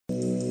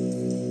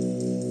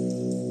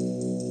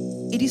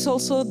It is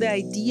also the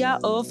idea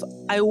of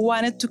I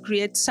wanted to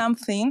create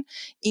something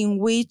in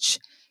which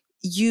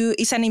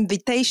it's an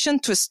invitation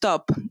to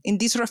stop in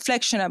this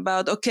reflection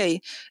about,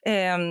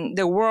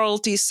 the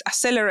world is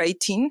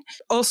accelerating.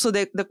 Also,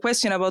 the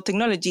question about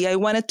technology, I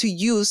wanted to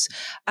use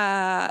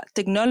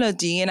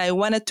technology and I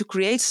wanted to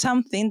create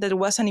something that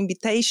was an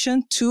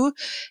invitation to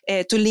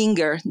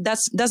linger.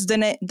 That's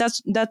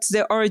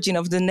the origin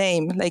of the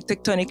name, like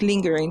tectonic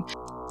lingering.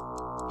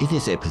 In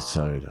this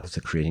episode of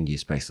the Creating New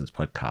Spaces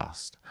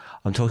podcast,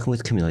 I'm talking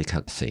with Camila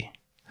Colussi,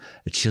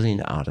 a Chilean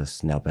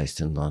artist now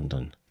based in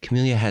London.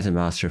 Camila has a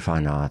Master of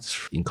Fine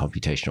Arts in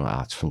Computational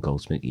Arts from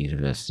Goldsmith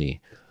University.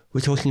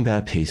 We're talking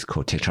about a piece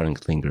called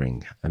Tectonic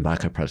Lingering and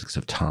Microprojects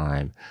of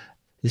Time.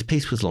 This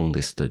piece was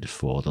longlisted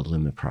for the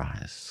Luma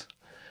Prize.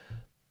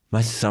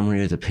 My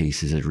summary of the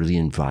piece is it really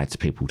invites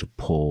people to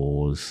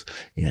pause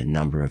in a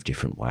number of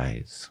different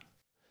ways.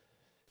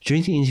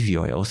 During the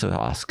interview, I also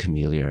asked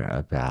Camila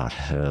about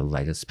her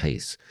latest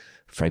piece,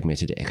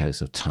 Fragmented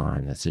Echoes of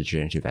Time. That's a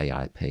generative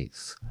AI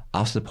piece.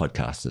 After the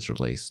podcast is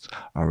released,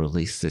 I'll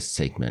release this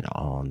segment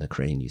on the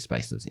Creating New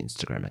Spaces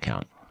Instagram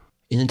account.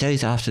 In the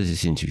days after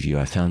this interview,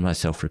 I found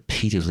myself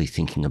repeatedly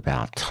thinking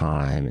about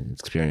time and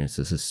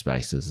experiences of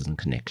spaces and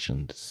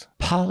connections,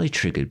 partly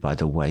triggered by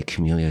the way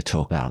Camila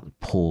talked about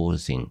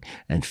pausing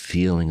and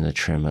feeling the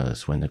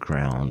tremors when the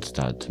ground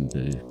started to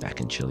move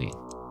back in Chile.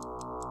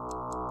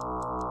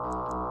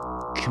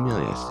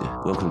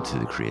 Camila, welcome to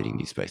the Creating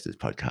New Spaces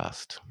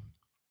podcast.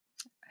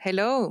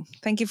 Hello,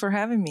 thank you for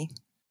having me.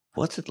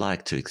 What's it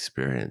like to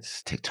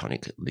experience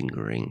tectonic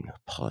lingering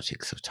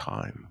politics of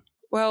time?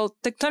 Well,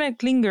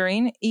 Tectonic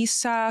Lingering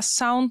is a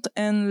sound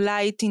and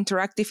light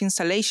interactive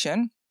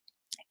installation.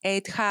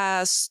 It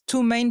has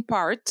two main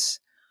parts.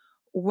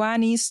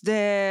 One is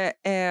the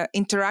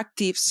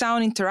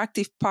sound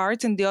interactive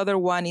part, and the other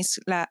one is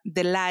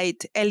the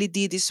light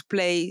LED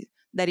display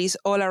that is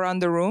all around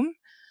the room.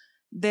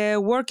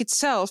 The work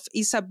itself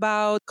is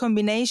about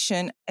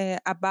combination,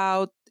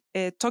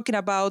 talking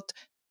about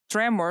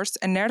tremors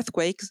and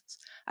earthquakes.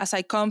 As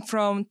I come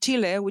from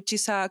Chile, which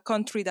is a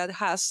country that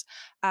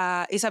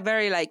is a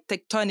very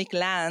tectonic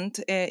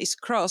land, is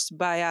crossed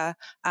by a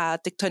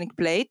tectonic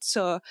plate.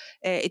 So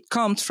it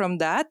comes from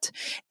that.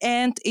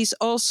 And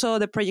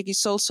the project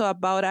is also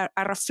about a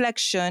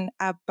reflection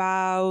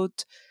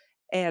about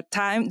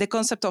time, the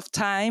concept of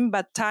time,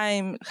 but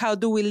time, how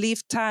do we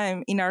live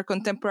time in our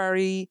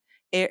contemporary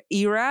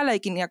era,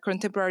 like in our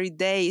contemporary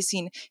days,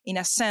 in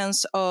a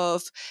sense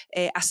of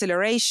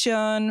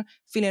acceleration,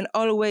 feeling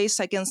always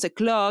against the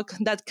clock,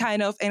 that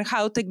kind of, and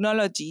how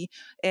technology,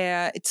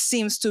 it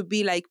seems to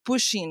be like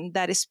pushing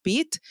that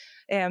speed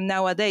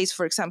nowadays.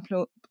 For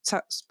example,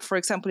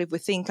 if we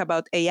think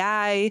about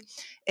AI,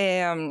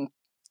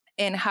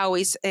 and how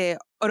it's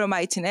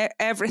automating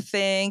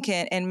everything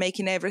and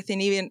making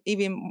everything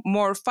even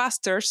more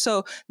faster.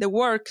 So the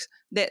work,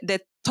 the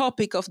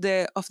topic of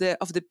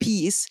the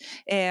piece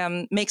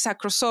makes a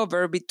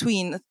crossover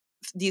between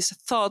these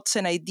thoughts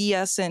and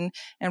ideas and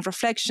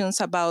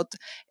reflections about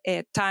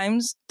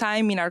time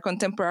in our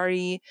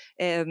contemporary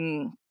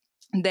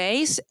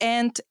days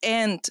and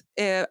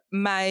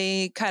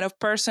my kind of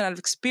personal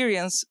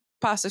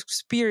past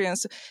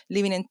experience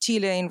living in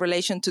Chile in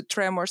relation to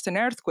tremors and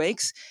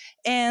earthquakes.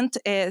 And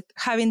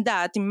having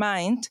that in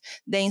mind,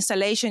 the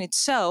installation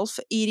itself,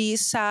 it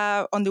is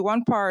on the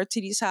one part,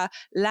 it is a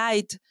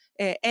light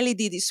LED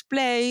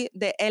display.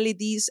 The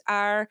LEDs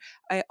are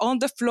on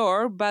the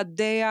floor, but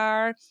they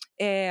are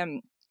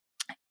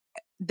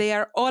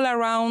all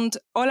around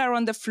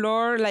the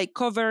floor, like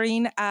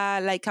covering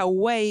like a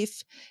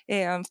wave,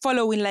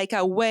 following like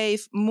a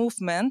wave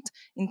movement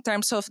in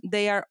terms of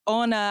they are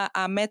on a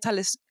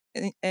metal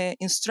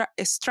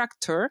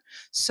structure.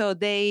 So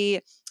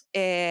they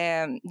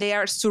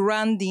are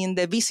surrounding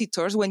the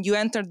visitors. When you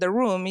enter the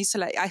room, it's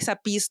a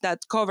piece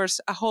that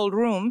covers a whole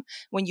room.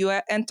 When you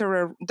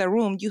enter the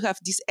room, you have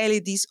these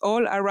LEDs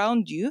all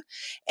around you,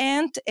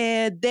 and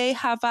they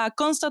have a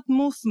constant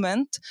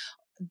movement.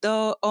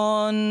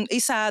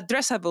 It's a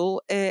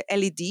addressable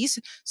LEDs,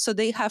 so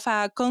they have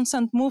a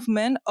constant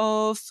movement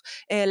of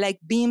like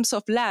beams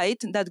of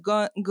light that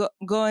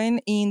going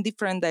in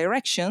different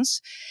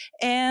directions.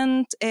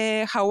 And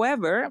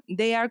however,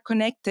 they are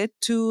connected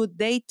to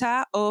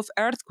data of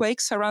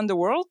earthquakes around the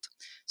world,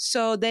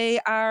 so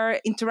they are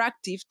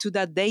interactive to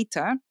that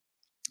data.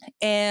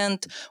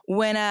 And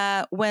when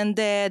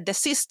the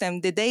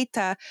system, the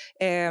data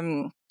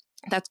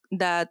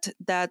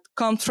that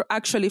comes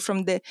actually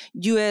from the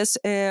U.S.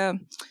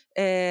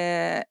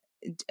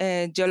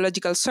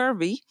 Geological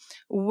Survey,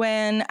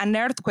 when an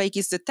earthquake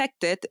is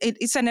detected,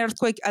 it's an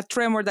earthquake, a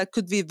tremor that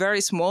could be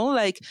very small,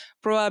 like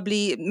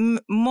probably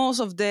most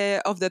of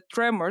the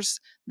tremors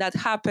that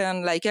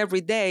happen like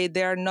every day,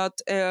 they are not,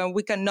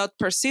 we cannot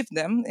perceive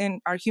them, and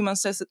our human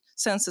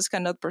senses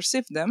cannot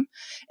perceive them.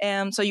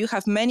 So you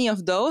have many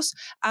of those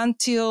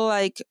until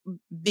like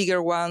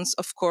bigger ones,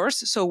 of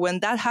course. So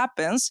when that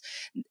happens,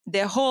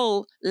 the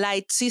whole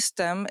light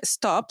system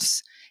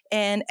stops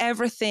and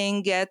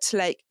everything gets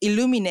like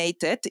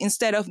illuminated.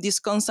 Instead of this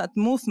constant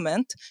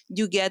movement,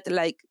 you get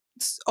like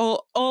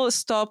all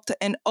stopped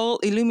and all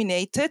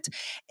illuminated,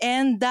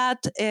 and that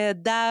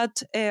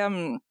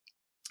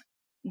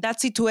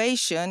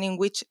situation in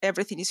which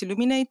everything is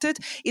illuminated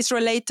is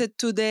related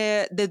to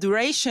the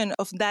duration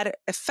of that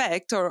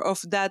effect, or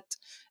of that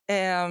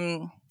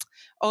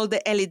all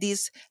the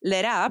LEDs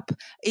lit up,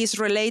 is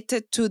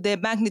related to the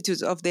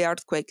magnitude of the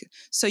earthquake.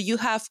 So you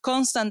have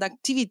constant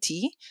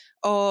activity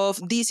of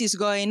this is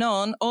going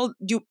on.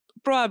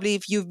 Probably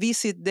if you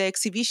visit the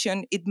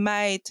exhibition, you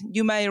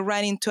might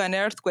run into an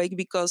earthquake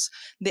because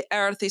the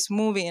earth is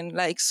moving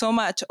like so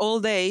much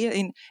all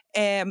day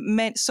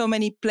in so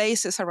many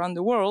places around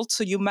the world.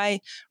 So you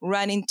might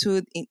run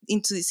into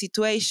the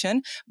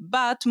situation,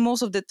 but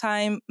most of the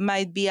time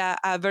might be a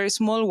very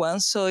small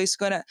one. So it's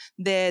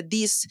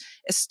this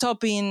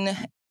stopping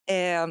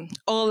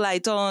all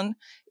light on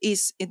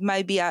it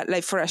might be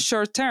like for a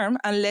short term,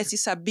 unless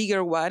it's a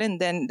bigger one, and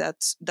then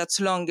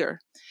that's longer.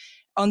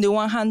 On the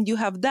one hand, you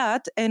have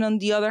that, and on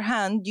the other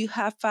hand, you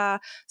have a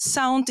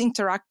sound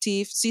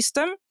interactive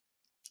system.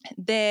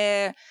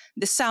 The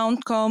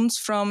sound comes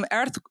from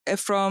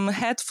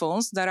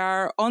headphones that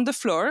are on the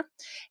floor,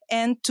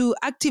 and to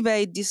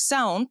activate this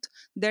sound,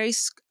 there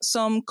is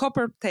some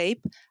copper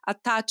tape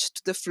attached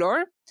to the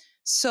floor.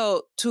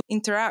 So to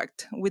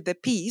interact with the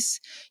piece,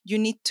 you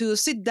need to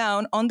sit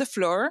down on the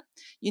floor.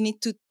 You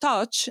need to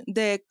touch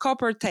the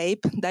copper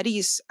tape that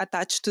is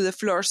attached to the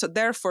floor. So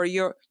therefore,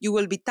 you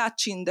will be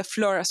touching the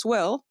floor as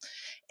well.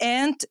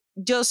 And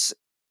just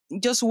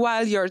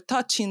while you're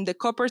touching the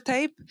copper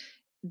tape,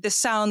 the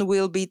sound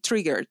will be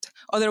triggered.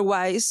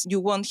 Otherwise, you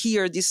won't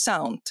hear this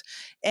sound.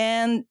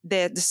 And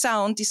the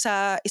sound is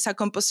a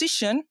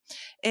composition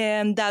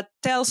that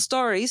tells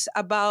stories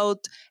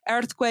about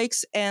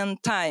earthquakes and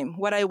time.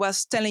 What I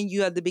was telling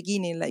you at the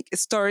beginning, like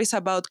stories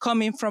about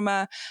coming from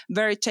a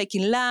very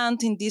shaking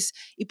land in this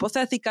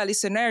hypothetical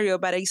scenario,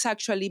 but it's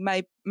actually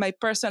my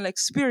personal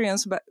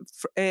experience, but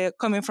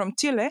coming from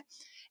Chile.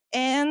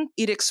 And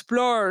it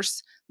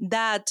explores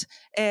that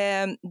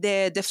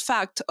the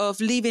fact of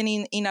living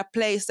in a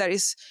place that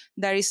is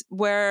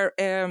where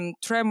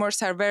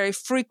tremors are very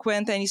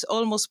frequent, and is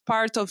almost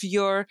part of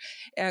your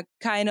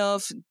kind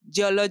of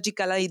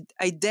geological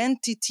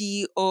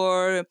identity,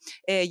 or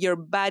your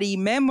body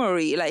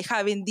memory, like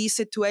having this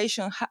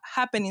situation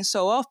happening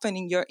so often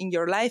in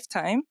your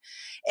lifetime.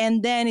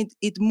 And then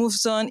it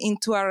moves on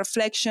into a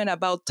reflection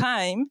about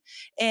time,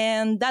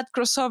 and that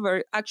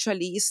crossover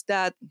actually is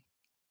that.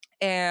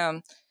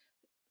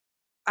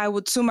 I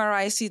would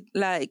summarize it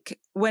like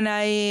when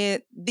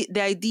the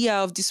idea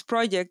of this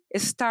project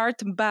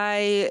start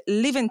by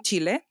living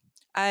Chile.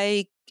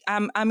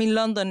 I'm in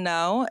London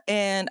now,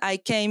 and I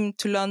came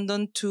to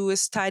London to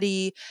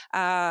study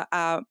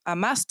a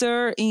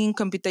master in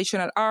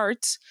computational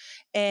arts.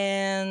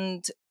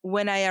 And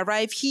when I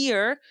arrived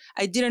here,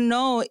 I didn't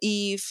know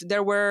if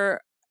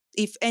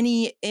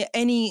any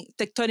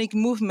tectonic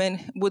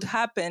movement would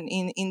happen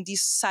in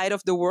this side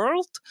of the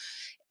world.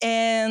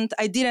 And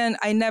I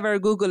never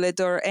Googled it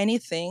or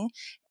anything,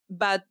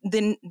 but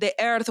then the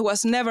earth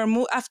was never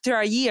moved. After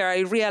a year, I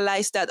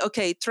realized that,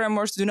 okay,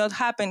 tremors do not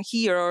happen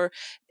here, or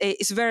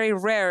it's very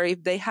rare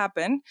if they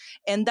happen.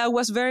 And that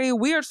was very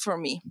weird for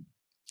me.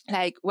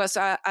 Like, was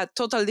a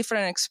total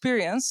different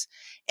experience.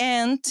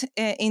 And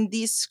in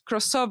this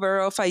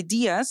crossover of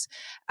ideas,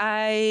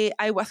 I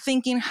was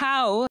thinking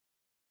how,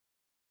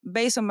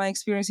 based on my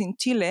experience in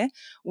Chile,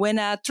 when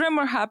a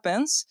tremor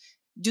happens,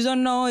 you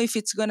don't know if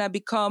it's going to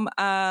become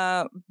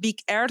a big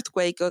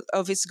earthquake or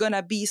if it's going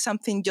to be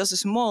something just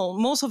small.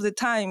 Most of the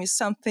time it's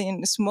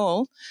something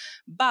small,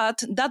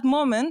 but that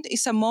moment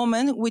is a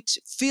moment which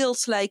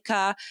feels like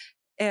a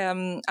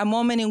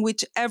moment in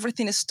which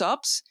everything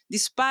stops,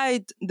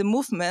 despite the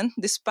movement,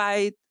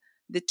 despite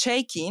the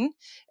shaking.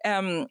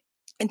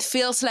 It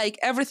feels like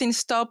everything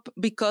stopped,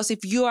 because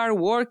if you are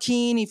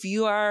working, if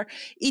you are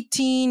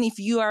eating, if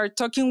you are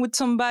talking with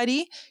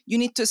somebody, you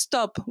need to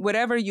stop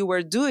whatever you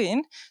were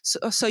doing.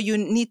 So you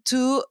need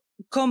to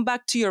come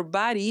back to your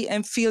body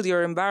and feel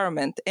your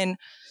environment and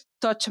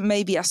touch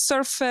maybe a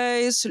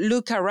surface,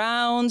 look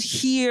around,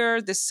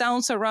 hear the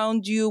sounds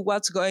around you,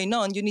 what's going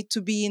on. You need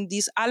to be in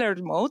this alert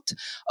mode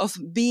of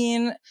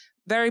being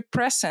very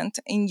present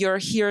in your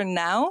here and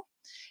now.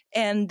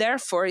 And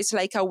therefore, it's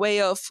like a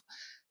way of,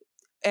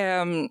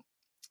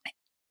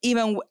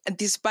 even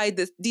despite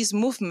this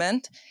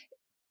movement,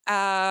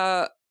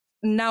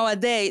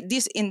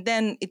 nowadays, and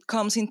then it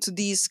comes into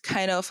this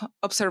kind of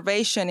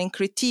observation and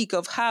critique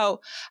of how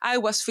I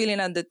was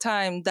feeling at the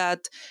time,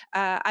 that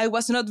I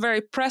was not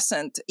very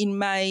present in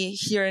my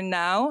here and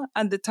now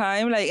at the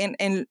time, like,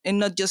 and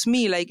not just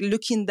me, like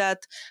looking at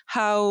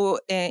how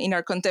in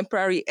our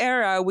contemporary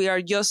era, we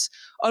are just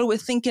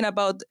always thinking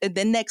about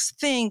the next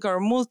thing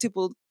or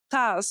multiple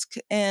task,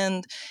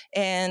 and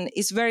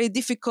it's very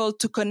difficult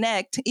to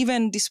connect.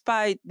 Even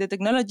despite the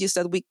technologies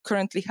that we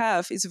currently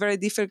have, it's very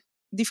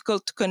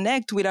difficult to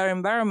connect with our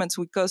environments,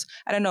 because,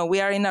 I don't know, we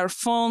are in our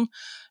phone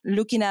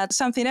looking at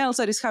something else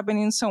that is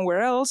happening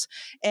somewhere else,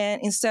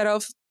 and instead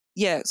of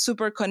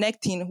super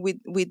connecting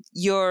with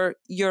your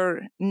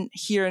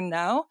here and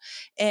now.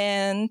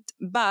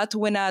 But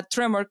when a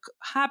tremor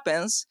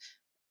happens,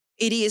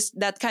 it is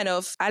that kind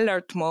of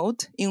alert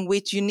mode in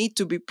which you need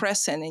to be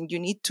present, and you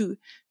need to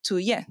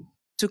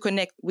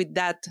connect with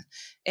that,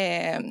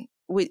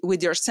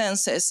 with your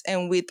senses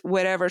and with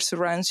whatever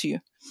surrounds you.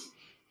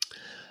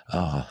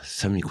 Oh,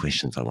 so many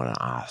questions I want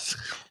to ask.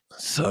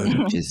 So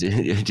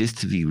just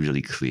to be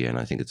really clear, and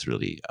I think it's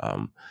really a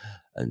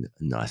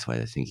nice way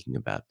of thinking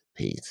about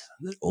peace,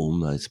 that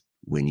almost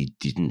when you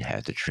didn't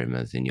have the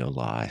tremors in your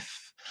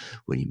life,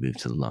 when you moved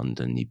to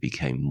London, you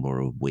became more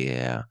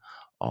aware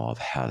of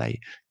how they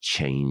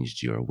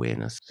changed your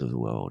awareness of the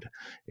world.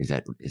 Is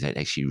that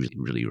actually really,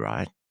 really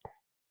right?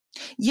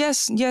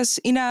 Yes,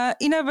 in a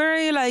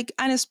very like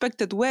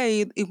unexpected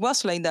way, it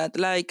was like that.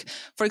 Like,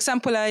 for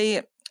example,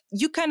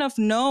 you kind of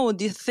know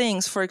these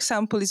things. For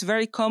example, it's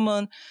very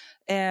common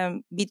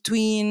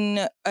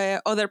between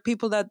other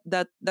people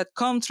that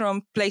come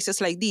from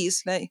places like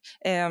this, like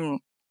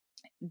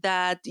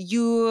that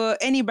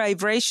any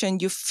vibration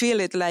you feel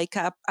it like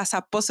as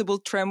a possible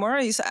tremor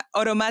is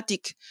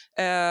automatic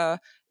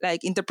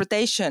like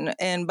interpretation,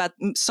 but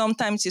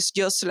sometimes it's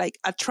just like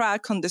a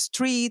track on the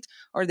street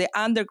or the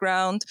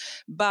underground.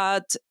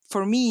 But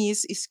for me,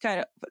 it's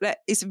kind of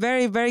it's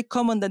very, very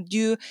common that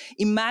you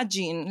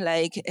imagine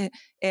like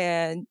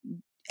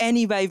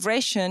any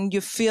vibration,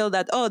 you feel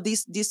that, oh,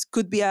 this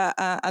could be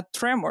a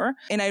tremor.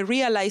 And I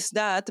realized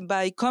that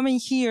by coming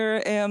here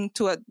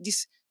to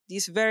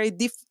this very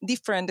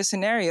different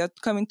scenario,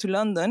 coming to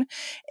London.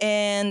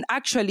 And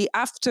actually,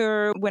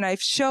 after when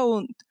I've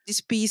shown this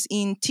piece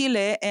in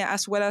Chile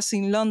as well as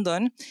in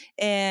London,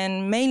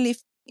 and mainly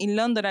in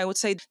London, I would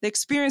say the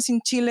experience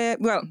in Chile,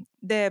 well,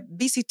 the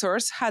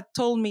visitors had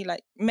told me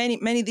like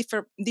many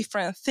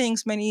different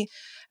things, many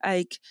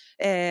like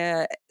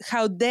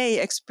how they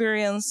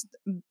experienced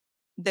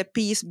the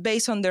piece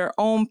based on their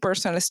own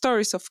personal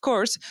stories, of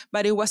course.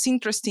 But it was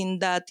interesting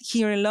that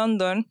here in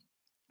London,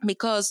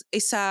 because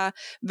it's a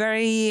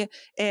very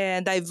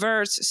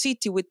diverse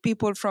city with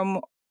people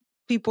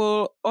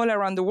all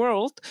around the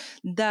world,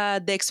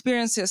 that the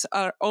experiences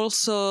are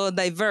also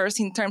diverse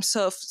in terms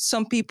of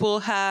some people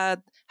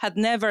had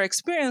never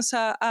experienced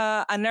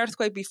an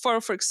earthquake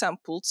before, for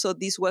example. So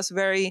this was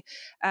very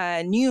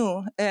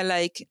new, I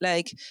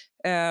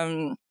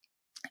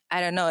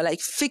don't know, like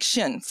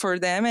fiction for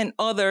them. And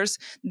others,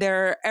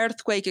 their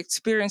earthquake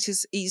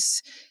experiences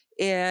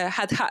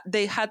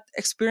they had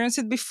experienced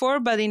it before,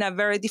 but in a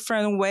very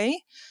different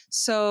way.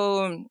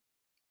 So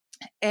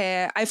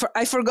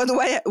I forgot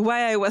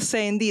why I was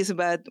saying this,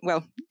 but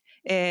well,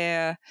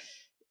 yeah.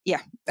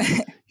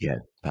 Yeah,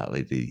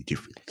 partly the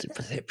difference in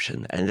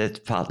perception. And that's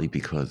partly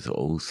because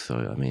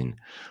also, I mean,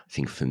 I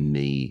think for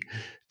me,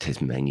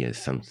 Tasmania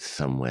is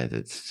somewhere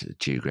that's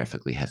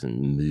geographically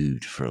hasn't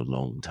moved for a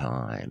long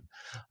time.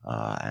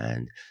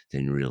 And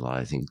then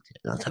realizing,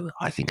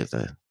 I think of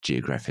the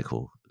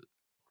geographical,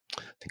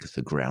 I think of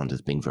the ground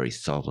as being very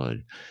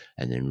solid,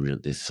 and then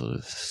this sort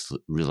of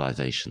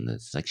realization that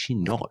it's actually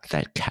not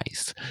that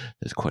case.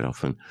 That's quite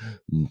often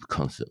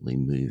constantly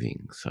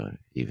moving. So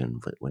even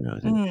when I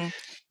was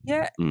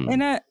Yeah,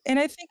 and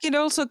I think it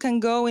also can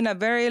go in a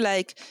very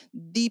like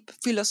deep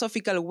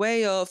philosophical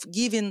way of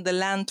giving the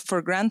land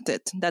for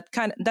granted.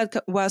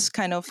 That was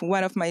kind of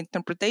one of my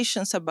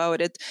interpretations about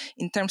it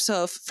in terms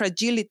of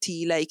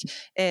fragility, like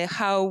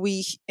how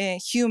we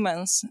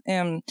humans,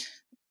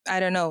 I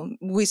don't know,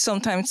 we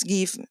sometimes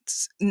give,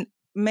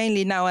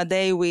 mainly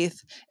nowadays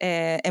with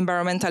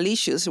environmental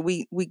issues,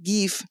 we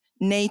give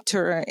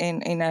nature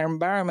in our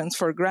environments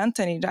for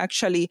granted. It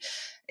actually,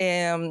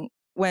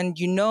 when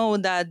you know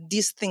that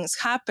these things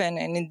happen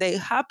and they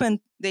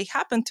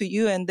happen to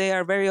you, and they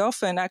are very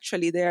often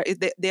actually there,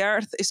 the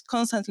earth is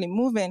constantly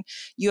moving,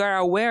 you are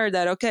aware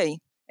that, okay,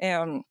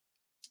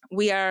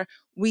 we are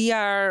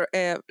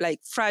like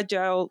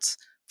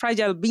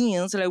fragile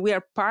beings, like we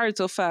are part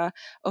of a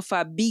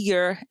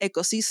bigger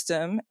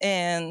ecosystem.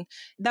 And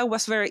that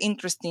was very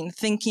interesting,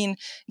 thinking,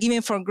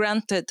 giving for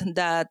granted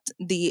that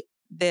the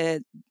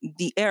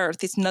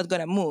earth is not going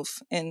to move.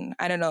 And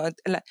I don't know,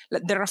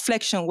 the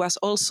reflection was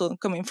also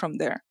coming from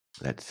there.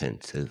 That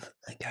sense of,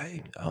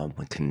 okay,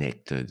 we're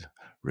connected,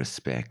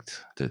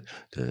 respect, the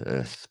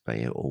earth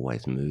may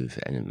always move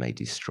and it may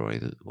destroy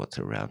what's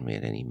around me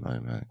at any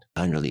moment.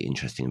 And really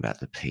interesting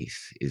about the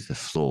piece is the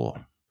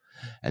floor,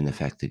 and the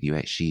fact that you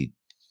actually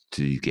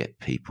do get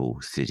people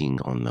sitting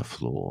on the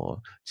floor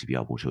to be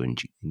able to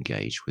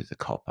engage with the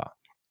copper.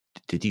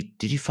 Did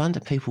you find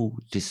that people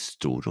just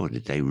stood, or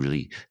did they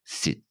really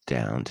sit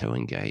down to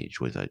engage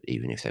with it,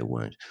 even if they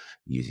weren't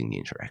using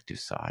the interactive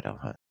side of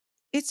it?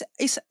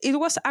 It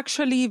was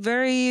actually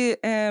very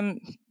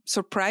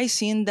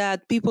surprising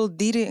that people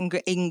did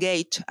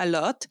engage a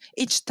lot.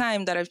 Each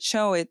time that I've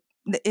shown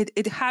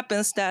it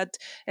happens that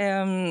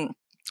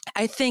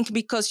I think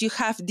because you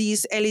have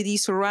these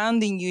LEDs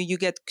surrounding you, you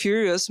get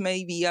curious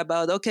maybe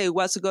about, okay,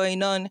 what's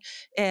going on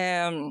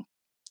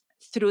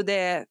through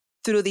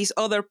this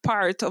other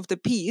part of the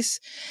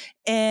piece.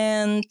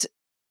 And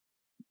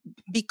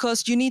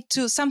because you need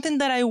to, something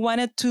that I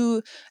wanted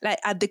to, like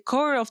at the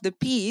core of the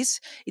piece,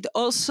 it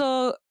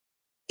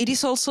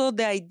is also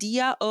the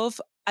idea of,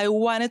 I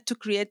wanted to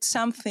create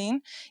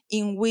something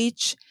in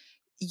which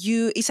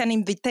it's an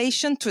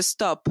invitation to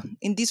stop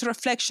in this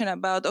reflection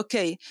about,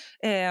 okay,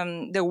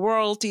 the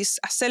world is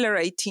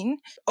accelerating.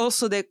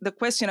 Also the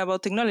question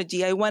about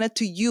technology, I wanted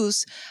to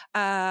use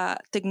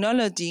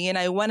technology, and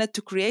I wanted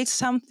to create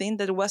something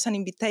that was an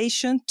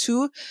invitation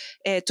to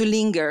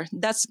linger.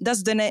 That's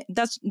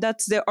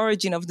the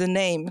origin of the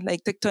name,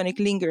 like tectonic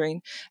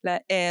lingering.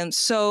 And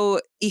so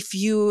if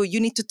you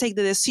need to take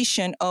the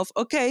decision of,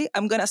 okay,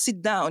 I'm gonna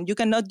sit down. You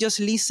cannot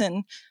just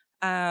listen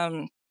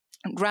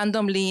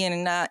randomly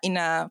and in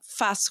a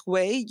fast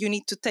way. You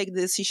need to take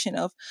the decision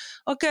of,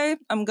 okay,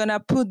 I'm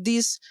gonna put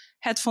these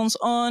headphones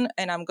on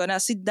and I'm gonna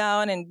sit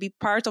down and be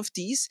part of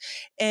this.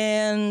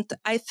 And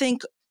I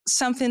think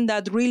something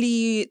that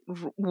really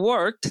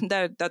worked,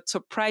 that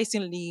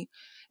surprisingly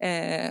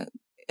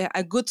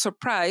a good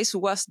surprise,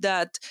 was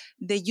that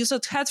the use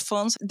of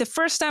headphones. The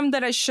first time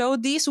that I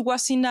showed this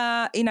was in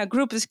a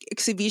group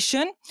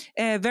exhibition,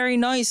 very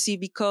noisy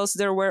because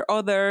there were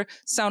other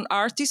sound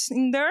artists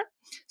in there.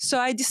 So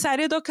I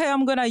decided, okay,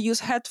 I'm gonna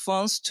use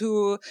headphones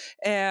to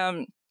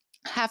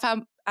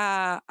have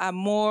a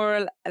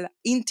more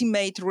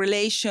intimate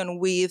relation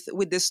with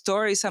the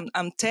stories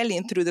I'm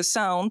telling through the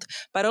sound,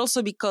 but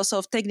also because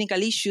of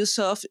technical issues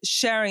of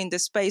sharing the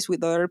space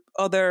with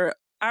other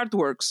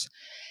artworks.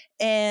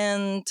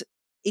 And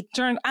it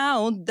turned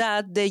out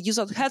that the use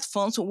of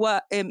headphones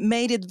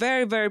made it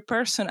very, very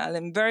personal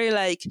and very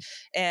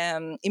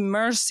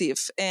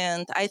immersive.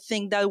 And I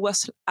think that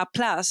was a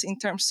plus in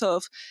terms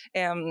of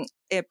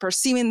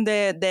perceiving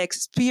the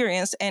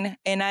experience. And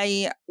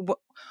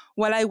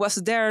while I was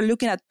there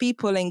looking at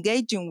people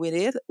engaging with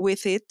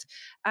it,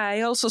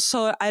 I also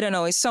saw, I don't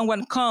know, if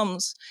someone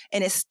comes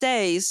and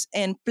stays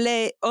and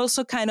play,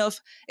 also kind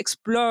of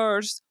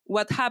explores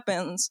what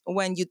happens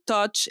when you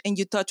touch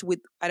with,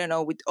 I don't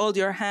know, with all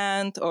your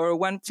hand or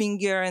one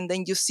finger, and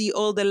then you see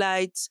all the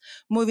lights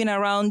moving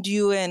around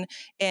you.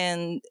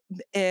 And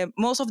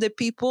most of the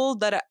people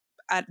that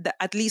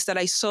at least that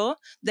I saw,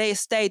 they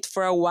stayed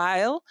for a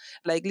while,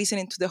 like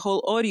listening to the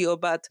whole audio,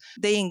 but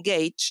they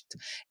engaged.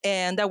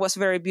 And that was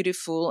very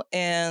beautiful.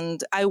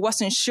 And I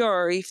wasn't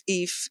sure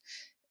if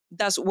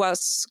that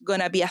was going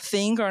to be a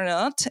thing or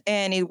not.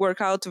 And it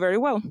worked out very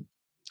well.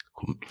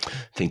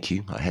 Thank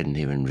you. I hadn't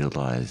even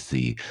realised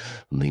the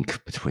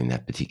link between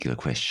that particular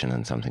question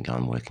and something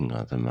I'm working on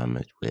at the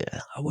moment,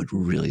 where I would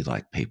really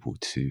like people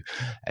to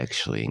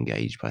actually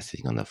engage by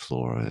sitting on the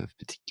floor of a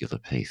particular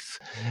piece.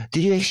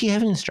 Did you actually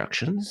have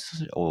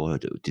instructions, or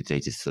did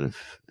they just sort of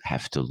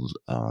have to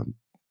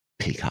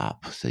pick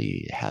up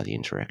how the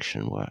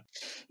interaction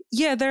worked?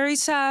 Yeah, there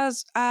is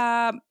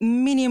a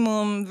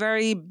minimum,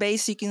 very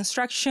basic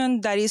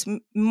instruction that is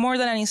more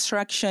than an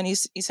instruction,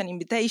 is an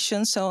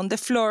invitation. So on the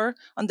floor,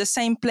 on the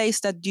same place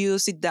that you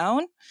sit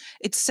down,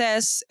 it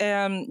says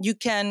you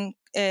can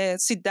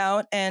sit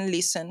down and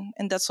listen,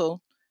 and that's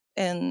all.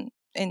 And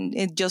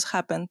it just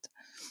happened.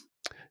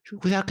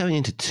 Without going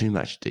into too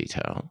much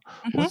detail,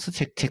 what's the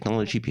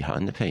technology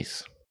behind the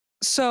piece?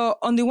 So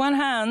on the one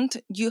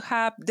hand, you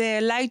have the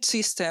light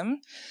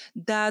system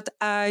that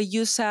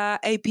use a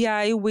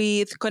API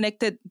with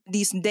connected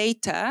this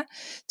data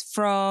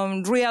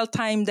from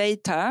real-time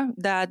data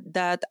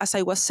that, as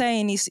I was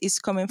saying, is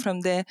coming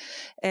from the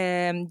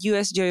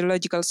U.S.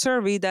 Geological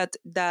Survey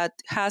that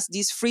has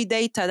this free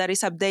data that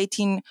is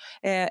updating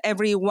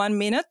every 1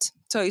 minute.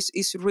 So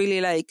it's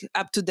really like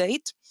up to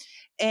date.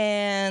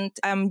 And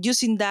I'm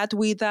using that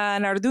with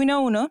an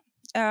Arduino Uno,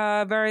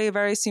 very,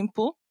 very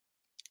simple.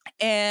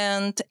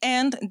 And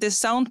the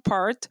sound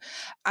part,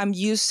 I'm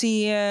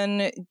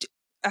using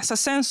as a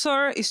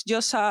sensor, is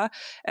just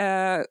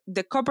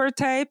the copper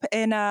tape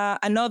and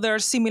another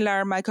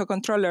similar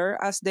microcontroller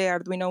as the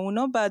Arduino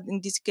Uno, but in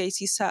this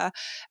case it's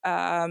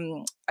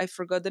I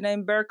forgot the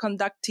name, bare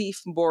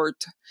conductive board.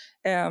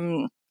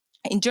 In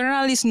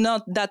general, it's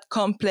not that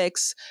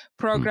complex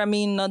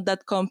programming, not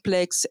that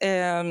complex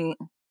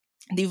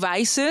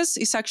devices.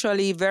 It's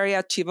actually very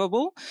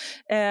achievable.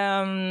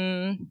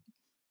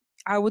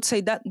 I would say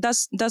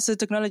that's the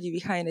technology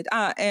behind it.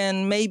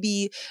 And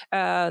maybe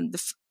I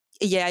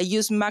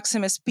use Max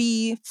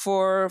MSP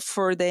for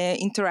the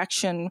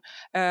interaction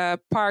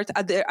part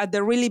at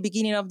the really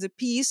beginning of the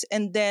piece,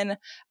 and then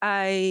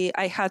I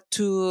had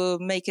to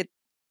make it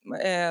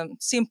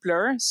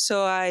simpler.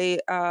 So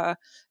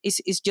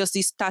it's just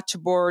this touch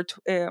board.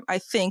 I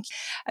think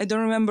I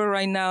don't remember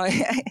right now,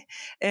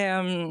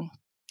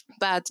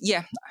 but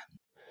yeah.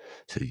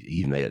 So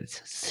you made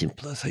it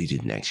simpler, so you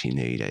didn't actually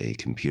need a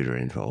computer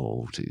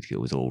involved. It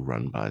was all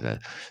run by the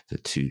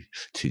two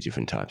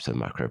different types of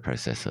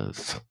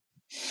microprocessors.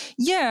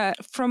 Yeah,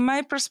 from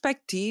my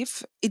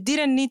perspective, it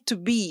didn't need to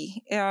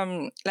be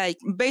like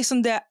based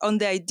on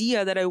the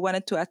idea that I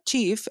wanted to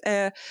achieve.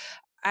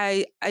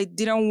 I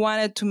didn't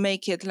want it to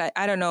make it like,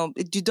 I don't know.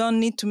 You don't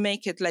need to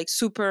make it like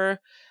super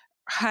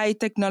high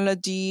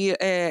technology,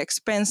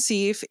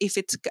 expensive, if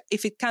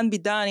it can be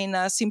done in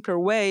a simpler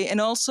way. And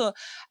also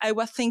I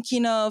was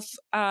thinking of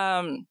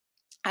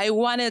I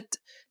wanted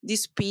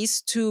this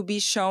piece to be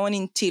shown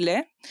in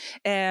Chile.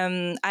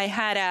 I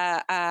had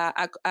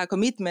a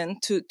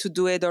commitment to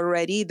do it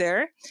already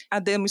there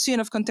at the Museum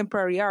of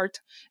Contemporary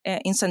Art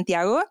in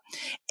Santiago.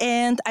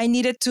 And I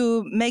needed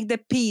to make the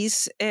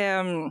piece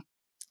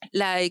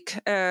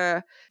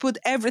put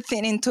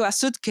everything into a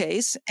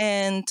suitcase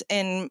and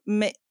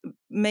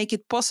make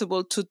it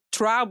possible to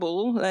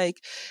travel.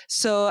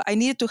 So I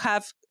needed to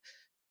have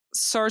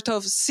sort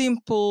of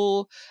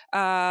simple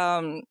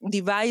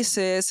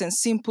devices and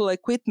simple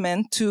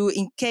equipment to,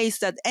 in case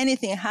that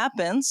anything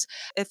happens,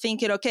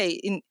 thinking, okay,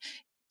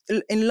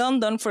 in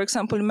London, for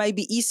example, it might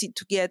be easy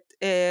to get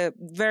a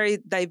very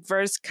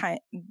diverse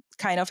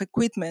kind of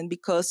equipment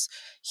because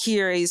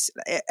here is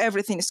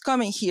everything is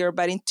coming here.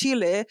 But in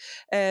Chile,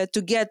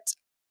 to get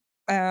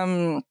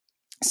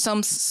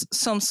some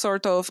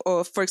sort of,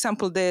 for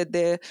example,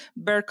 the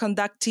bare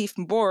conductive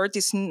board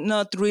is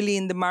not really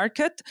in the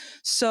market.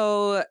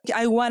 So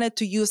I wanted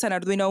to use an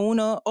Arduino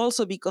Uno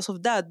also because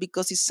of that,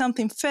 because if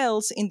something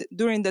fails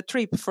during the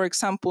trip, for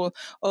example,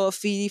 or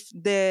if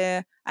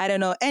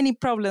any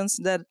problems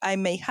that I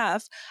may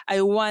have,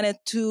 I wanted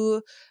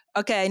to,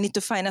 okay, I need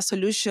to find a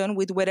solution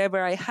with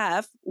whatever I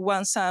have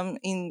once I'm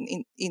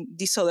in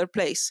this other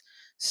place.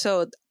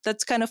 So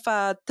that's kind of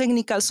a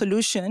technical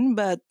solution,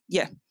 but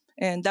yeah.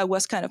 And that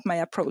was kind of my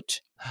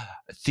approach.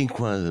 I think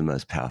one of the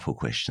most powerful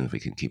questions we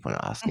can keep on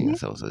asking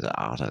ourselves as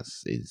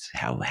artists is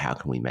how can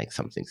we make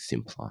something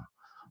simpler?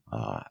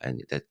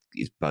 And that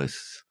is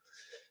both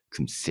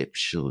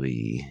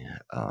conceptually,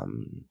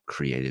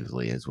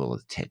 creatively, as well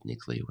as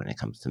technically when it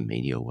comes to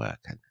media work.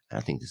 And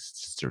I think this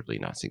is just a really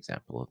nice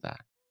example of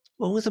that.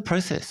 What was the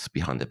process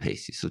behind the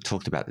piece? You sort of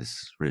talked about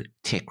this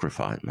tech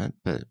refinement,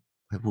 but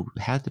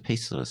how did the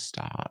piece sort of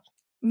start?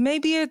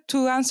 Maybe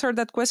to answer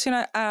that question,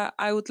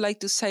 I would like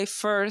to say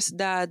first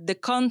that the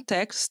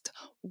context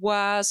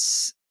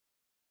was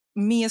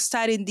me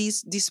studying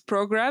this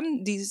program,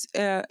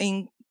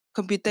 in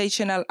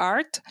computational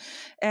art,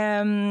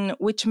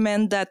 which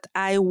meant that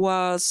I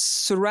was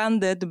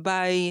surrounded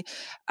by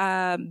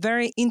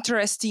very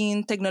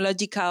interesting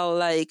technological,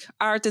 like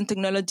art and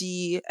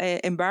technology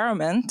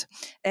environment,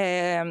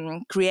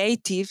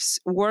 creatives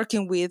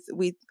working with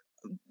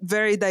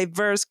very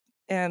diverse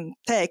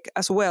tech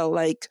as well,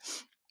 like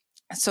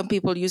some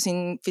people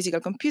using physical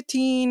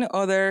computing,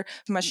 other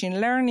machine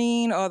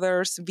learning,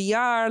 others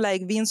VR,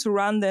 like being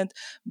surrounded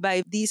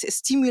by this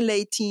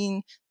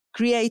stimulating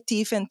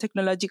creative and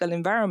technological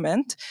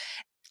environment.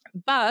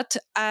 But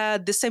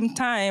at the same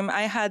time,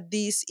 I had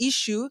this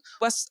issue,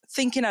 was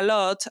thinking a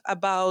lot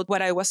about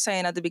what I was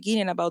saying at the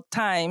beginning about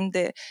time,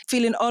 the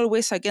feeling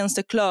always against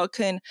the clock.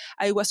 And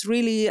I was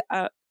really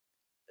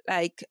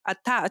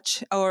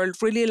attached or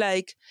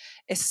really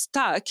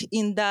stuck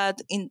in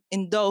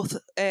those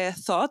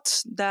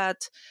thoughts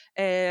that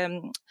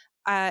and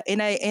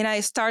I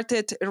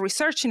started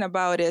researching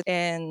about it,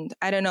 and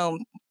I don't know,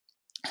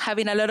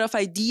 having a lot of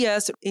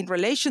ideas in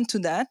relation to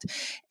that.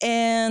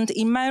 And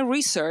in my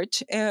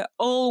research,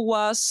 all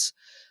was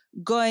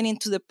going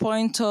into the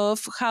point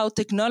of how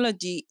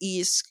technology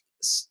is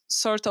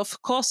sort of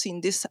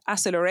causing this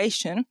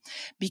acceleration,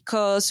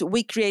 because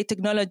we create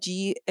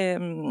technology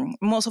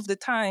most of the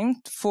time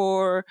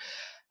for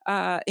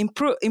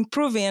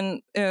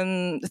improving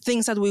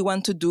things that we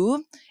want to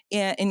do.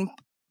 And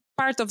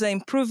part of the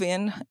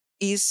improving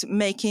is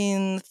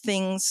making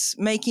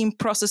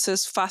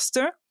processes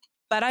faster.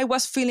 But I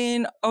was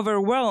feeling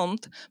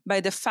overwhelmed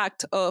by the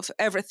fact of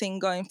everything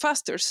going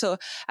faster. So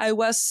I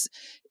was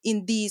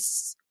in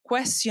this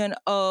question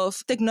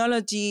of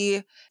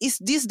technology. Is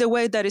this the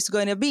way that it's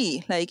going to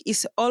be? Like,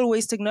 is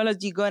always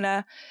technology going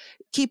to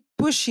keep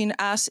pushing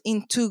us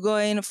into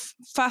going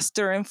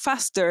faster and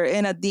faster?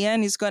 And at the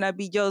end, it's going to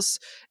be just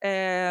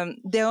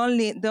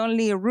the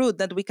only route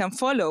that we can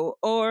follow?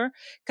 Or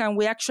can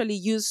we actually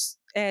use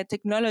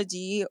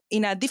technology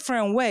in a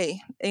different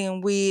way,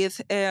 and with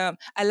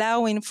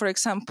allowing, for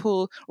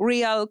example,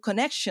 real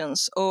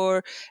connections,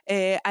 or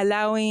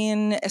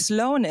allowing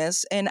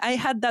slowness? And I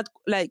had that,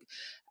 like,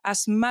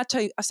 as much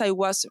as I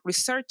was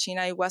researching,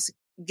 I was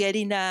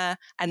getting a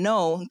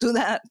no to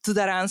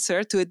that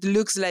answer. To it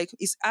looks like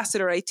it's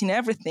accelerating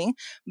everything,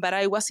 but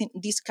I was in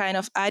this kind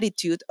of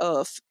attitude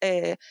of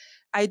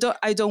I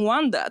don't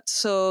want that.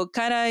 So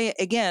can I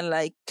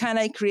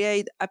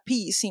create a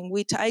piece in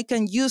which I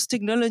can use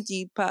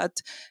technology,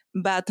 but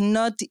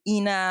not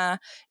in a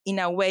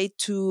way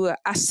to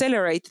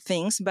accelerate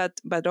things,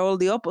 but all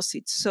the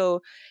opposite.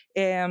 So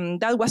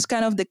that was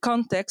kind of the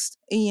context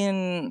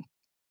in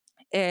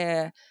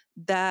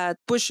that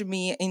pushed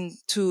me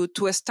to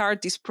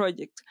start this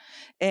project.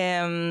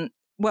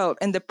 Well,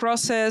 and the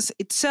process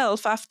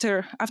itself,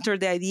 after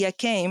the idea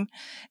came,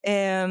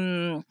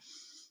 I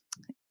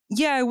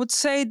would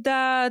say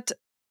that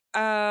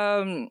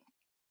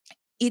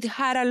it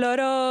had a lot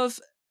of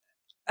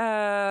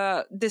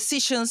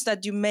decisions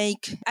that you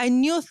make. I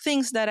knew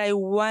things that I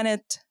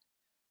wanted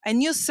I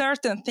knew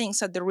certain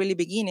things at the really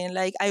beginning,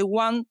 like I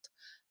want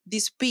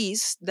this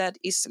piece that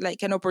is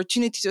like an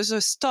opportunity to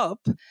just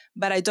stop,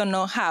 but I don't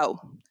know how.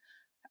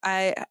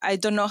 I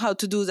don't know how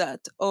to do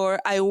that. Or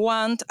I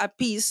want a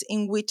piece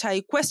in which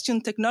I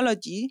question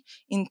technology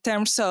in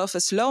terms of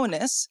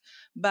slowness,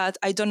 but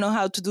I don't know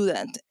how to do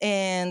that.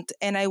 And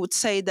I would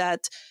say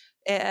that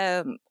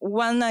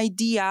one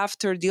idea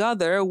after the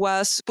other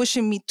was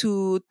pushing me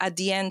to, at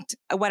the end,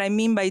 what I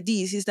mean by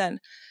this is that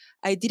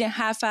I didn't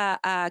have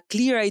a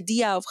clear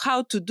idea of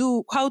how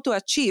to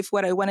achieve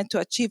what I wanted to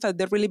achieve at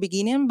the really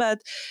beginning. But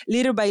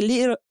little by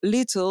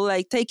little,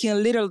 like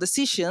taking little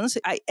decisions,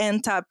 I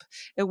end up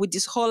with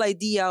this whole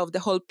idea of the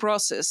whole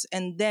process.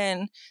 And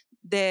then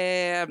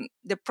the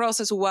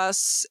process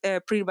was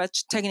pretty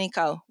much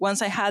technical.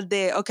 Once I had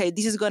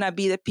this is going to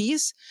be the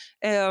piece.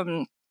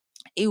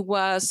 It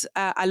was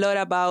a lot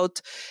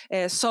about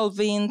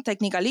solving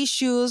technical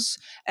issues.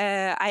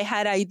 I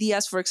had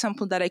ideas, for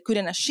example, that I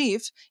couldn't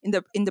achieve in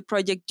the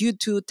project due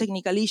to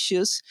technical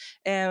issues.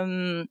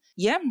 I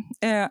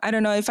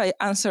don't know if I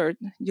answered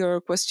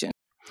your question.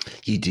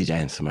 You did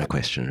answer my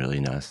question really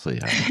nicely,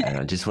 and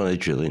I just want to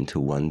drill into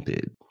one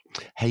bit.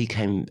 How you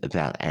came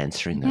about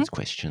answering those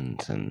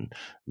questions and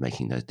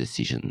making those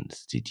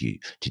decisions? Did you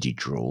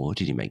draw?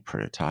 Did you make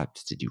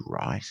prototypes? Did you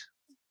write?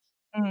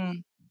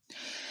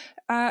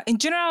 In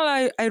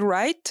general, I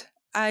write.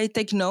 I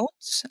take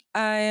notes.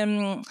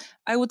 I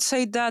would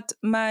say that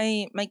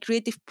my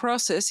creative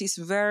process is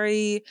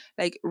very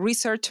like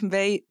research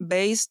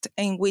based,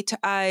 in which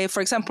I,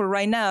 for example,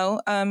 right now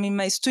I'm in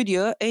my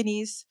studio and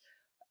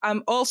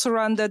I'm all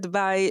surrounded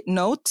by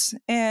notes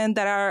and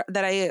that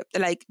I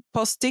like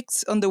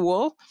post-its on the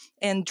wall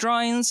and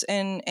drawings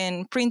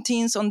and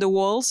printings on the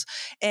walls,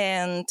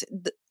 and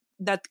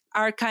that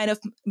are kind of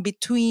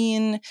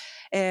between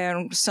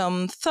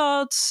some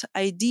thoughts,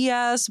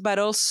 ideas, but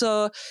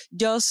also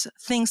just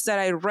things that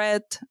I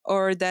read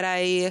or that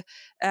I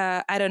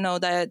don't know,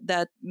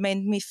 that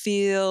made me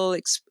feel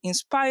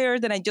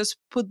inspired, and I just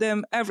put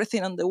them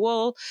everything on the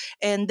wall,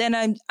 and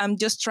then I'm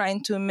just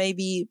trying to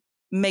maybe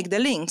make the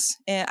links.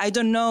 I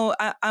don't know.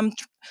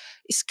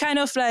 It's kind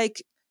of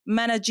like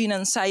managing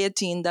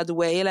anxiety in that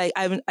way. Like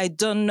I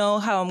don't know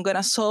how I'm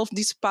gonna solve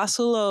this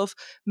puzzle of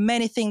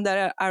many things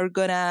that are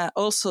gonna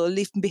also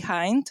leave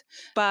behind.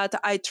 But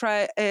I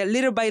try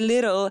little by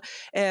little.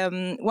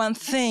 One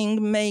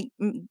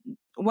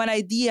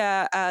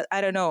idea.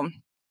 I don't know,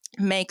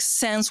 makes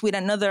sense with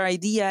another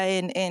idea,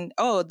 and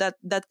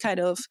that kind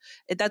of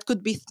that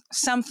could be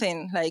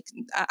something like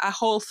a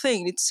whole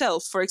thing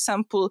itself. For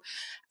example,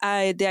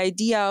 the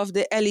idea of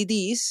the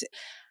LEDs.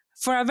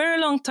 For a very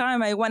long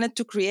time, I wanted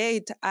to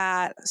create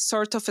a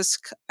sort of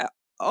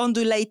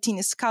undulating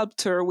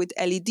sculpture with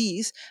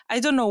LEDs. I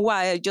don't know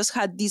why. I just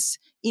had this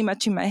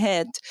image in my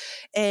head.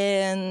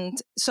 And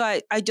so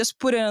I just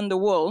put it on the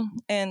wall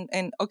and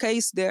okay,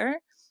 it's there.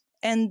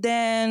 And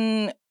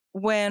then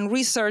when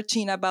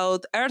researching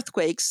about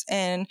earthquakes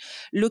and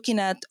looking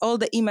at all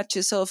the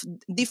images of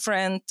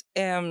different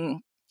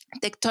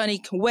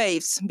tectonic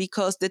waves,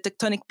 because the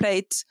tectonic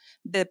plates,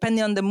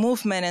 depending on the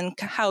movement and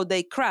how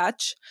they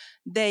crash,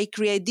 they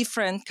create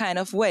different kind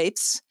of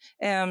waves.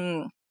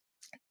 And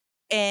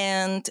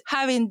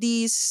having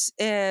this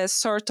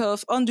sort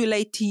of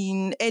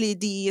undulating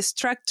LED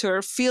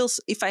structure feels,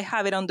 if I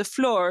have it on the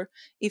floor,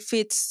 if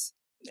it's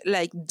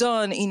like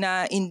done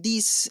in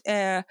this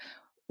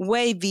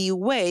wavy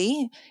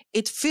way,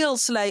 it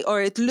feels like,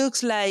 or it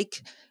looks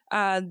like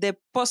the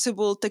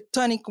possible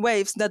tectonic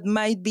waves that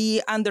might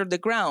be under the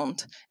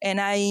ground. And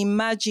I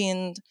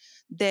imagined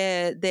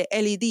the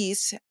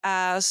LEDs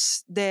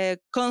as the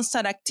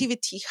constant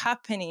activity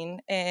happening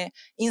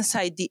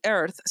inside the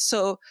earth.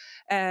 So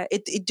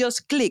it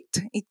just clicked.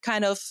 It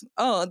kind of,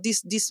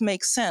 this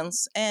makes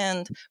sense.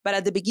 But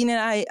at the beginning,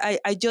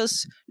 I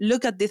just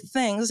look at the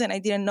things and I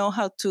didn't know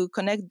how to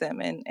connect them.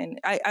 And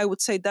I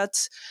would say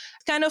that's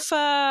kind of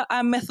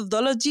a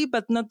methodology,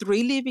 but not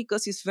really,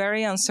 because it's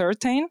very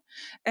uncertain.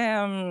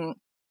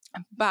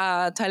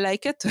 But I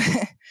like it.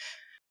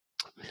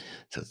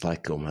 So it's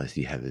like almost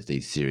you have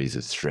these series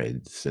of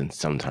threads, and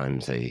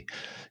sometimes they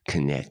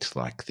connect,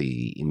 like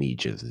the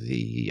image of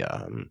the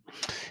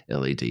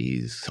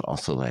LEDs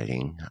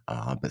oscillating,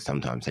 but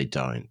sometimes they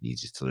don't. You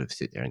just sort of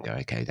sit there and go,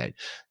 okay,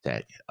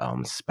 that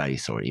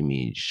space or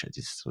image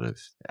just sort of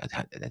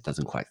that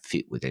doesn't quite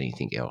fit with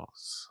anything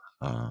else.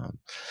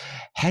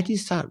 How do you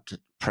start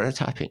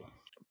prototyping?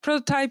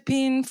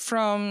 Prototyping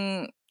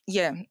from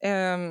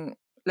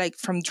like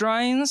from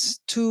drawings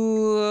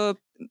to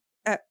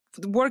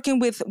working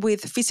with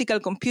physical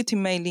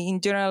computing, mainly in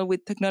general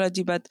with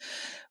technology, but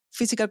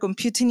physical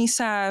computing is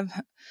a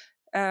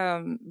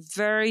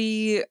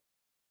very,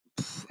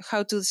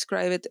 how to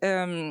describe it?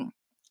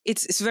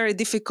 It's very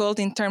difficult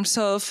in terms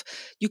of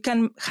you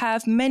can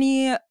have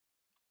many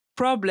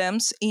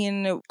problems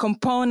in a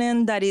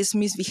component that is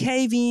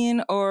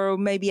misbehaving, or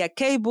maybe a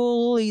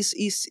cable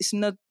is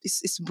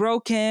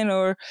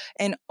broken,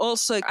 and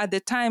also at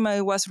the time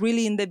I was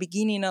really in the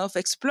beginning of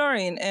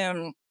exploring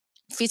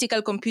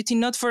physical computing,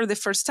 not for the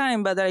first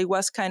time, but I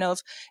was kind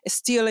of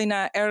still in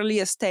an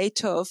early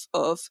stage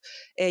of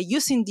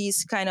using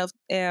these kind of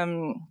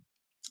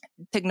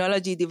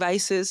technology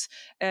devices,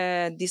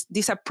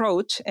 this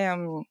approach.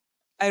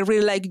 I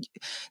really like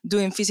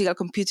doing physical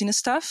computing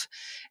stuff,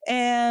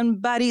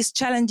 but it's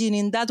challenging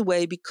in that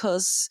way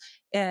because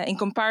in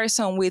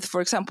comparison with,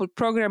 for example,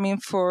 programming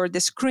for the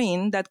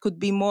screen, that could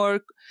be more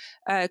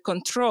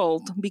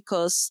controlled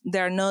because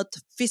there are not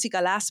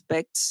physical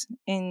aspects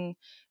in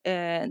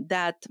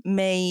that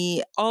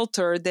may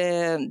alter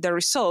the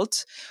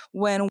results.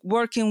 When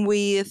working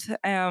with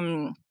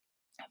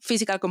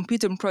physical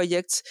computing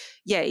projects,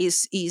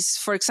 is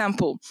for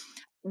example,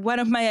 one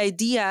of my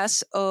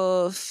ideas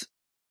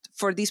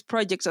for these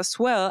projects as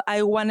well,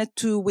 I wanted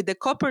to, with the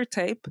copper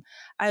tape,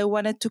 I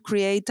wanted to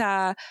create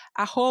a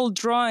whole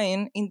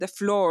drawing in the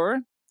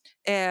floor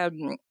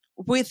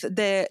with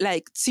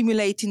the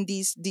simulating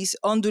these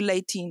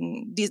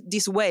undulating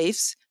these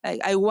waves.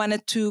 I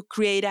wanted to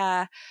create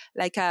a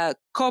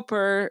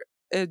copper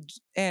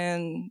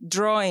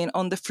drawing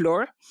on the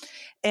floor.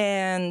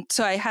 And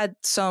so I had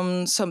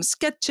some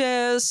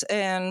sketches,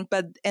 and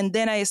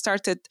then I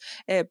started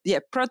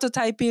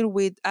prototyping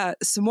with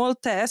small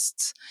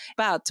tests.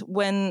 But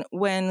when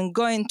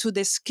going to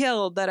the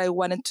scale that I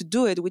wanted to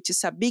do it, which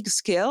is a big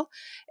scale,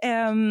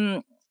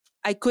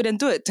 I couldn't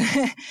do it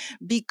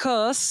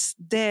because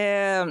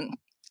the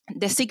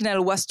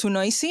signal was too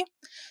noisy.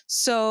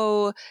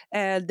 So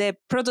the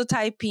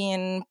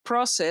prototyping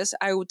process,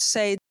 I would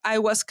say, I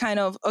was kind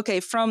of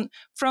from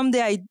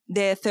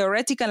the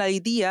theoretical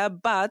idea,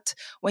 but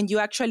when you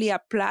actually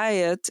apply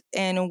it,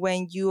 and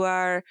when you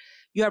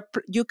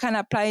can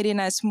apply it in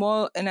a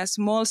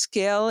small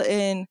scale,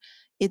 and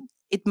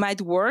it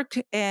might work.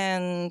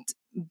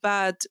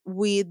 But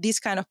with these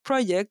kind of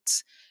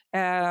projects,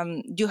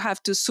 you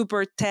have to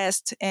super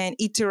test and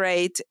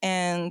iterate,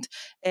 and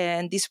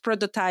these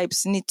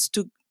prototypes needs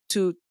to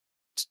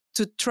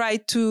try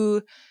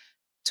to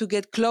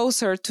get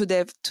closer to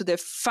the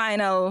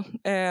final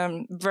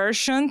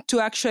version, to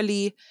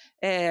actually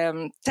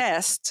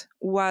test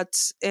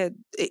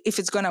if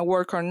it's gonna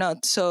work or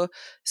not. So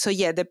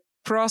the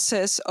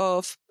process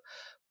of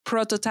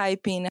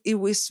prototyping, it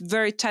was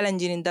very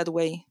challenging in that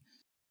way.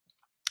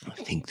 I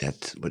think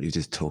that's what you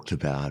just talked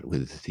about,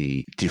 with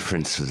the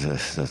difference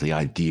of the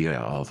idea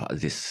of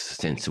this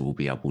sensor will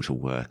be able to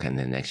work, and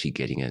then actually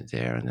getting it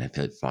there, and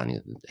then finding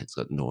it, it's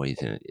got noise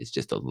in it. It's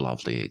just a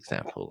lovely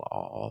example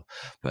of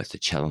both the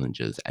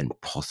challenges and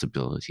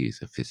possibilities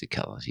of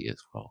physicality as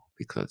well,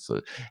 because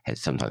it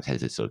sometimes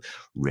has this sort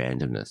of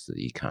randomness that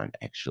you can't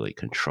actually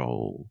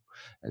control,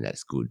 and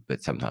that's good.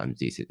 But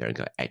sometimes you sit there and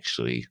go,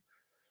 actually,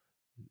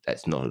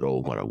 that's not at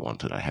all what I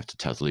wanted. I have to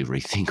totally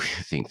think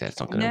that's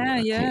not going to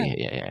work.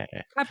 Yeah.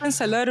 Happens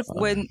a lot of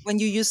when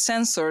you use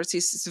sensors.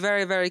 It's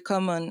very, very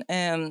common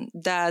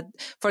that,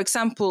 for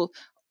example,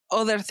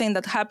 other thing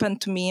that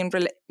happened to me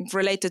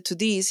related to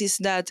this is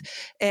that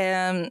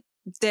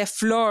the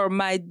floor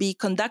might be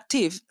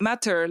conductive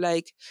matter,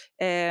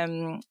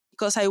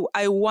 because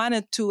I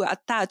wanted to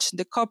attach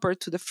the copper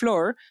to the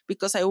floor,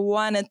 because I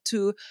wanted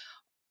to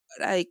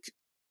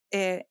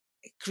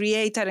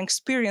create an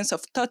experience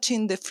of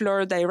touching the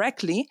floor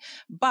directly.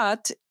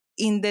 But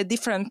in the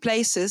different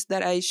places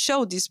that I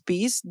showed this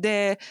piece,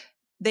 they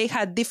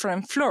had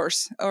different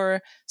floors,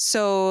 or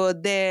so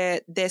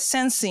the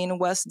sensing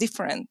was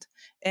different,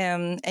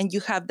 and you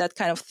have that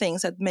kind of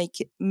things that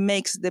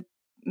makes the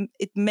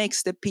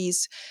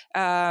piece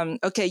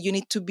you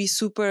need to be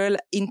super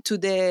into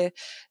the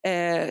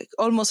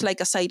almost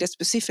like a site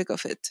specific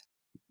of it.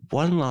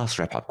 One last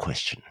wrap-up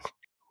question.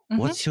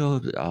 What's your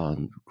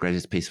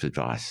greatest piece of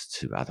advice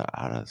to other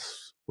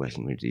artists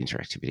working with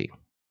interactivity?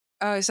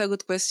 Oh, it's a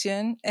good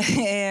question.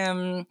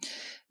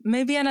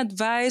 Maybe an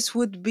advice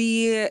would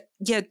be,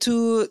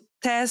 to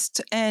test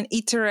and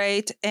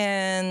iterate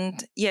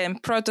and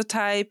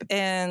prototype,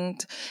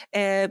 and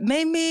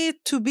maybe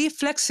to be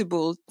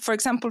flexible. For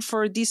example,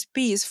 for this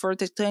piece, for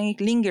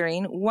tectonic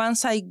lingering,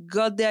 once I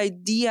got the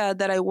idea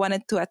that I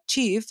wanted to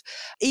achieve,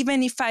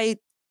 even if I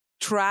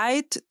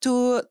tried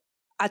to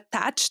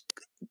attach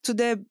to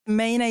the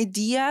main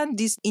idea,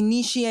 this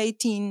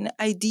initiating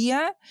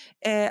idea,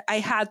 I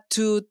had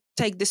to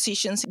take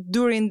decisions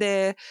during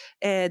the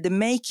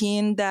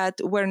making that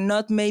were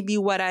not maybe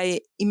what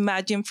I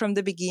imagined from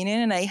the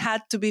beginning, and I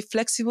had to be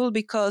flexible,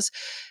 because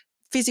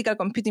physical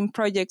computing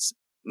projects,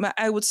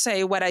 I would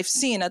say what I've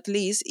seen at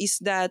least, is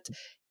that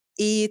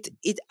it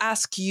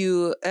asks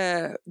you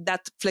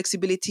that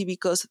flexibility,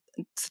 because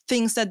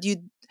things that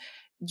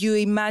you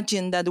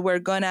imagine that we're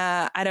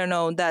gonna, I don't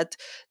know, that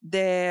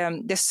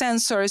the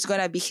sensor is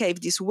gonna behave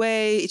this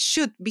way, it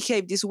should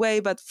behave this way,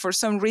 but for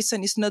some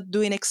reason it's not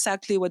doing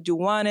exactly what you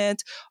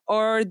wanted,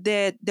 or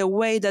the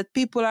way that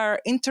people are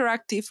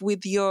interactive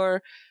with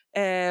your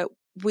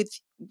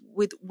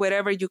with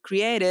whatever you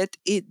created,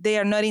 they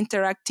are not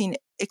interacting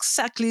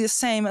exactly the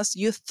same as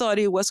you thought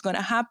it was gonna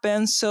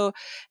happen. So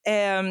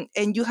and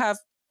you have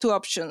two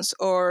options,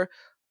 or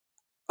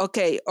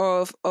okay,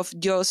 of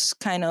just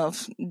kind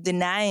of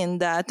denying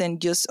that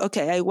and just,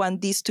 okay, I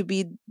want this to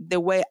be the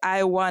way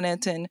I want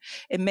it, and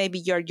maybe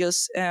you're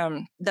just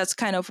that's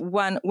kind of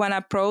one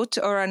approach,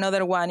 or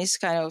another one is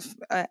kind of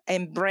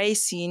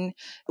embracing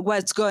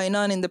what's going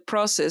on in the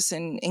process,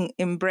 and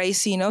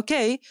embracing,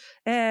 okay,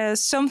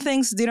 some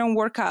things didn't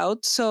work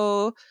out,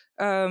 so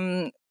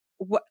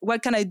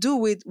what can I do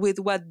with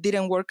what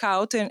didn't work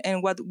out,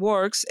 and what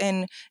works,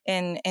 and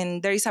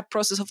there is a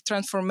process of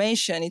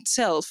transformation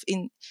itself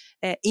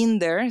in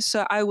there.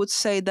 So I would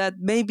say that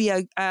maybe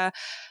a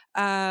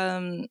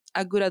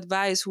good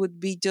advice would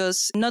be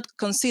just not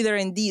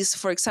considering this,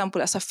 for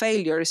example, as a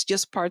failure. It's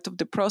just part of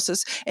the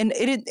process, and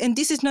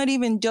this is not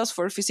even just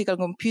for physical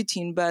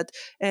computing, but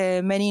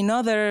many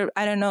other,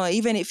 I don't know,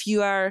 even if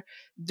you are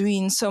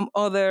doing some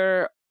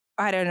other,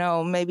 I don't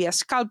know, maybe a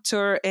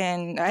sculpture,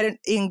 and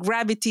in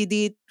gravity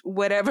did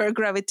whatever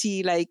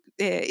gravity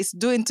is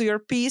doing to your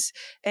piece,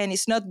 and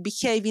it's not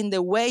behaving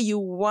the way you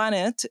want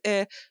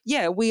it.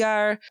 We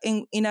are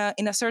in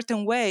a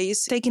certain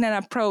ways taking an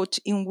approach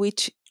in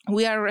which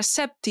we are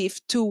receptive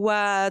to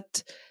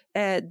what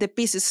the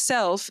piece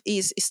itself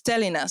is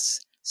telling us.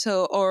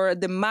 So, or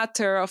the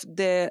matter of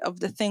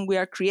the thing we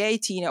are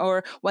creating,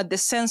 or what the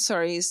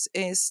sensor is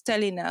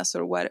telling us,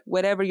 or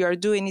whatever you are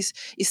doing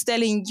is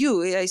telling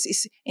you.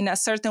 Is in a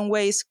certain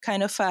way, is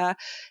kind of a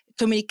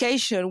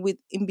communication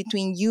in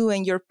between you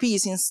and your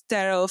piece,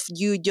 instead of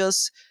you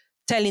just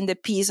telling the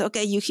piece,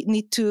 okay,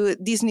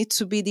 this needs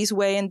to be this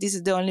way, and this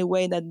is the only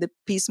way that the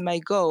piece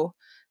might go.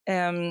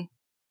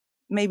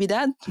 Maybe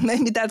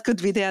that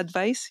could be the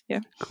advice. Yeah.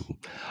 Cool.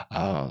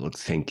 Look,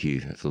 thank you.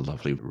 That's a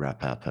lovely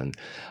wrap up, and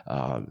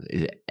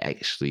it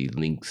actually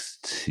links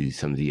to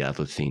some of the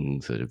other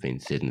things that have been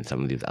said in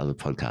some of the other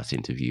podcast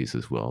interviews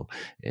as well,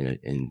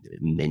 in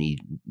many,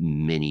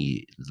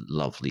 many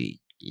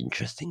lovely,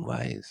 interesting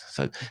ways.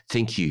 So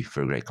thank you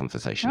for a great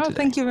conversation today.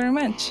 Thank you very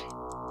much.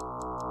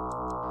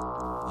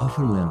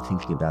 Often when I'm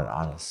thinking about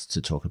artists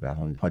to talk about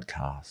on the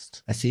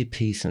podcast, I see a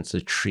piece and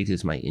it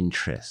triggers my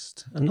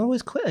interest. I'm not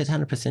always quite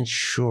 100%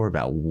 sure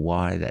about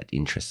why that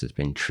interest has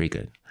been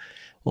triggered.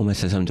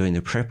 Almost as I'm doing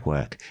the prep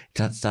work,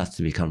 that starts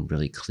to become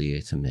really clear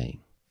to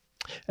me.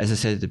 As I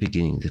said at the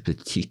beginning, the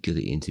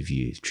particular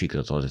interviews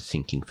triggered a lot of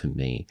thinking for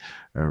me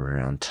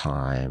around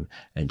time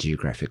and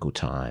geographical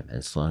time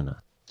and slowness.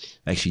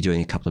 Actually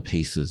doing a couple of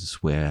pieces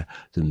where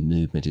the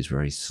movement is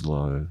very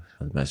slow.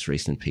 The most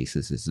recent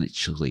pieces is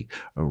literally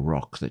a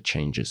rock that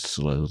changes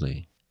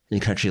slowly. In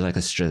a country like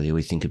Australia,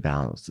 we think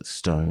about the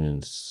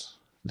stones,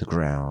 the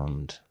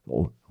ground.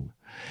 Or in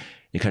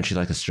a country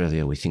like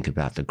Australia, we think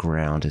about the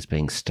ground as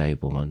being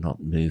stable and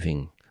not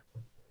moving.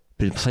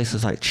 But in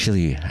places like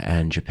Chile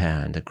and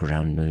Japan, the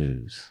ground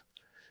moves.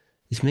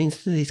 This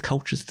means that these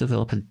cultures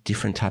develop a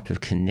different type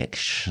of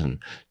connection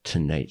to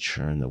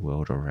nature and the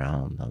world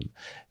around them.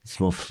 It's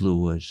more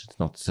fluid, it's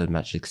not so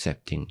much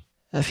accepting.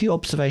 A few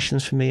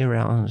observations for me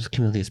around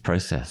Camilia's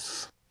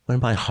process. One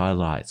of my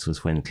highlights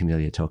was when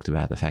Camila talked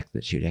about the fact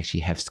that she would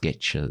actually have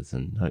sketches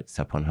and notes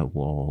up on her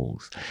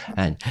walls.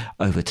 And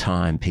over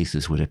time,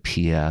 pieces would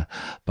appear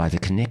by the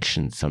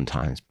connections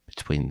sometimes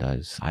between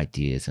those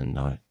ideas and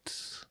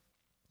notes.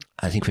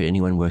 I think for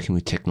anyone working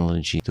with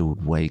technology, the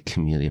way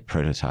Camila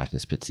prototyped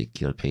this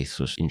particular piece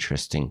was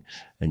interesting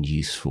and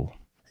useful.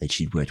 And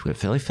she'd worked with a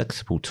fairly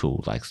flexible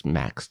tool like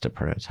Max to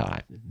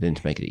prototype. Then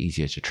to make it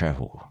easier to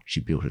travel, she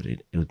built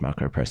it with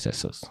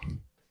microprocessors.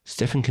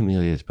 Steph and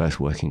Camila is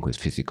both working with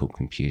physical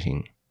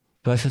computing.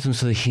 Both of them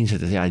sort of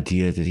hinted at the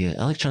idea that the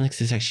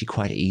electronics is actually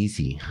quite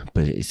easy,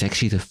 but it's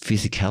actually the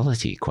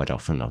physicality quite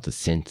often of the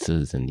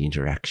sensors and the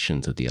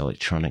interactions of the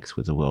electronics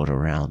with the world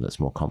around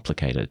that's more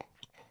complicated.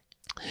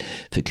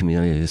 For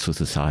Camila, this was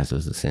the size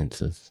of the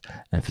sensors,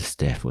 and for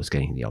Steph, was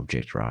getting the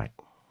object right.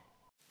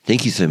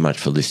 Thank you so much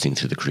for listening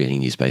to the Creating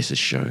New Spaces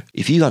show.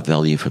 If you got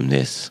value from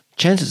this,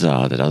 chances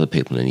are that other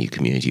people in your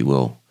community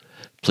will.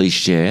 Please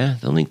share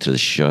the link to the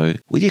show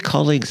with your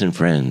colleagues and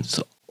friends,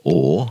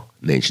 or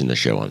mention the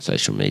show on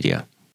social media.